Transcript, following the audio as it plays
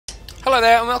Hello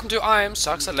there, and welcome to I Am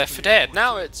Sucks at Left 4 Dead.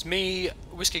 Now it's me,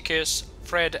 Whiskey Kiss,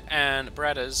 Fred, and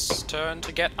Bradder's turn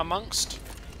to get amongst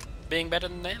being better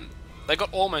than them. They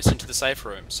got almost into the safe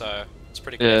room, so it's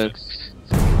pretty good.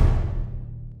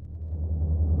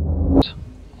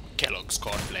 Kellogg's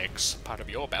Cornflakes, part of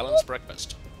your balanced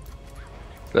breakfast.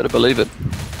 Better believe it.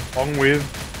 Along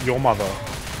with your mother.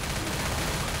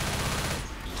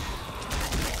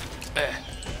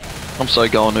 I'm so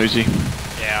going Uzi.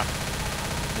 Yeah.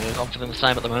 Yeah, I'm feeling the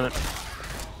same at the moment.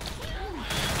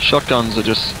 Shotguns are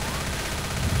just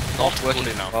Not working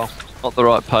good enough. well. not the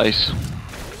right pace.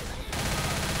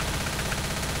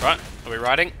 Right, are we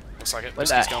riding? Looks like it. What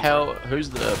the Whiskey's going hell?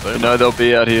 Who's the You boomer? know they'll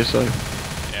be out here, so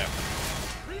Yeah.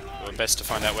 Well, best to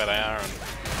find out where they are and...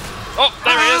 Oh,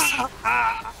 there he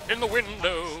is! In the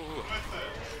window!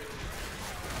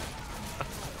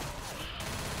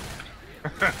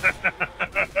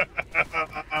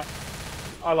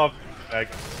 I love egg.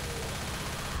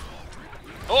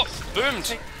 Oh,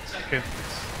 boomed!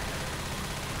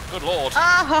 Good lord.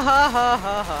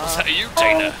 Was that you,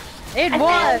 Dana? It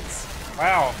was!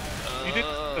 Wow. You did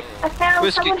I found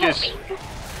Whiskey someone Kiss. help me.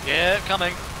 Yeah,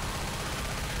 coming.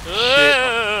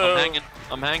 Oh, I'm hanging.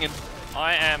 I'm hanging.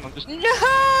 I am...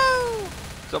 No!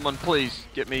 someone please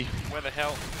get me. Where the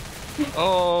hell?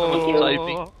 Someone save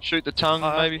me. Shoot the tongue,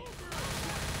 maybe.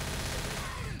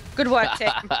 Good work,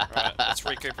 Tim. Right, let's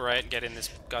recuperate and get in this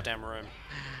goddamn room.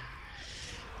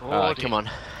 Alright, come on.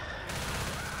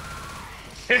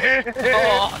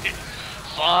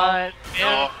 Fine.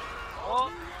 Yeah.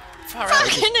 Far out.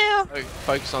 Fucking hell!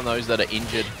 Focus on those that are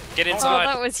injured. Get Oh, inside.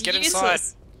 that was get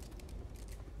useless. inside.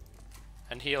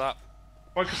 And heal up.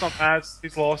 focus on Az.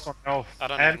 He's lost on health. I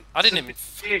don't And know. I didn't even...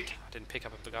 sick. I didn't pick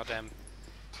up the goddamn...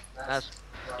 That's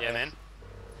Yeah, man.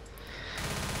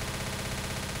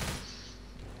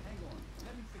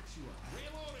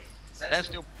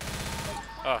 still.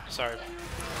 Oh, sorry.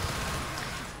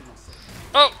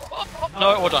 Oh!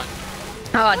 No, or don't.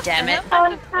 Oh, damn it.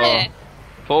 Yeah.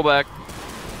 Fall back.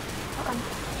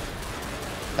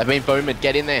 They've been boomed.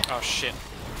 Get in there. Oh, shit.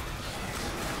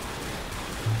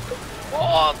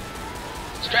 Oh,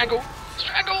 strangle.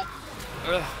 Strangle.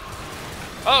 Ugh.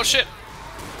 Oh, shit!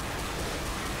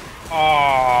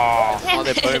 Oh. Oh,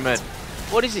 they're boomed.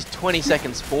 What is this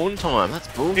 20-second spawn time? That's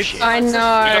bullshit. I We know.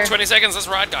 got 20 seconds, let's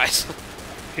ride, guys.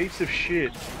 Piece of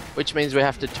shit. Which means we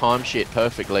have to time shit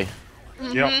perfectly.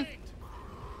 Yep.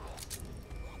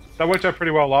 That worked out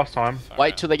pretty well last time.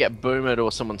 Wait till they get boomed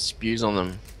or someone spews on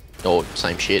them. Or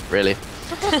same shit, really.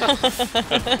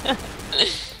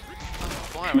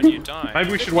 Why, when you die?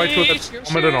 Maybe we should wait till it's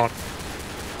commented on.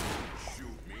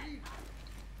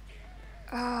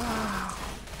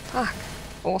 Fuck.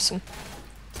 Awesome.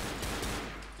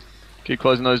 Keep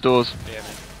closing those doors. Yeah,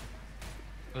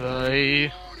 man.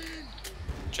 Hey.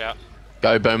 Ciao.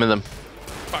 Go booming them.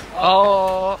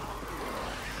 Oh.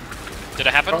 Did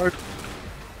it happen? Oh,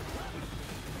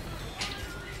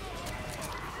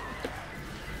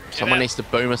 Someone out. needs to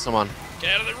boomer someone.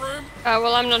 Get out of the room! Oh,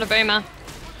 well, I'm not a boomer.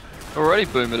 Already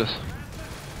boomed us.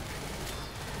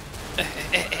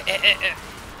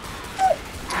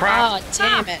 Oh,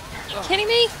 damn it. Are you kidding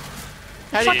me?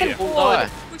 How Fucking you all board die?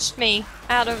 pushed me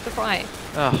out of the fray.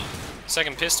 Oh,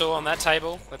 Second pistol on that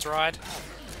table, let's ride.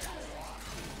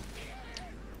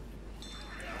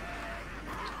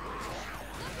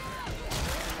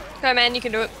 Go, man, you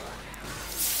can do it.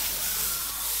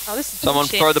 Oh, this is someone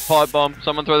bullshit. throw the pipe bomb.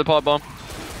 Someone throw the pipe bomb.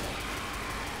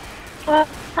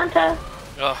 Hunter.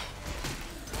 Ugh.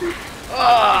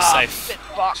 Oh, safe.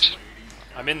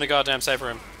 I'm in the goddamn safe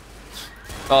room.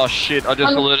 Oh shit! I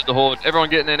just alerted the horde. Everyone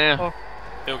get in there now.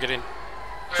 Bill, get in.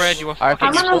 Fred, you were. I reckon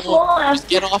I'm on the floor. just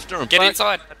get after him. Get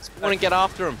inside! Want to get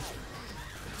after him.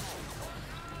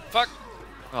 Fuck!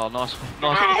 Oh, nice,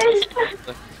 nice.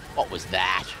 Az. What was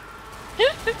that?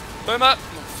 Boom up! Oh,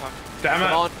 fuck. damn Come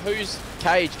it. on, who's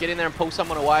Cage? Get in there and pull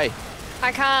someone away.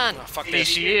 I can't. Oh, fuck Here this.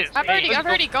 she is. I've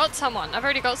already got someone. I've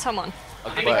already got someone.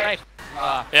 Okay. Great.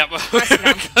 Yep.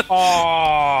 Oh.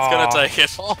 It's gonna take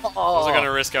it. I wasn't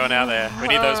gonna risk going out there. We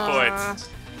need those points.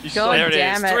 God There it is.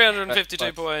 damn it.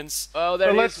 352 points. Oh, there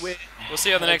So it let's- is. We'll see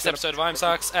you on the next episode of I'm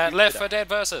Sucks at Left 4 Dead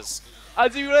versus. I'll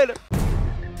see you later.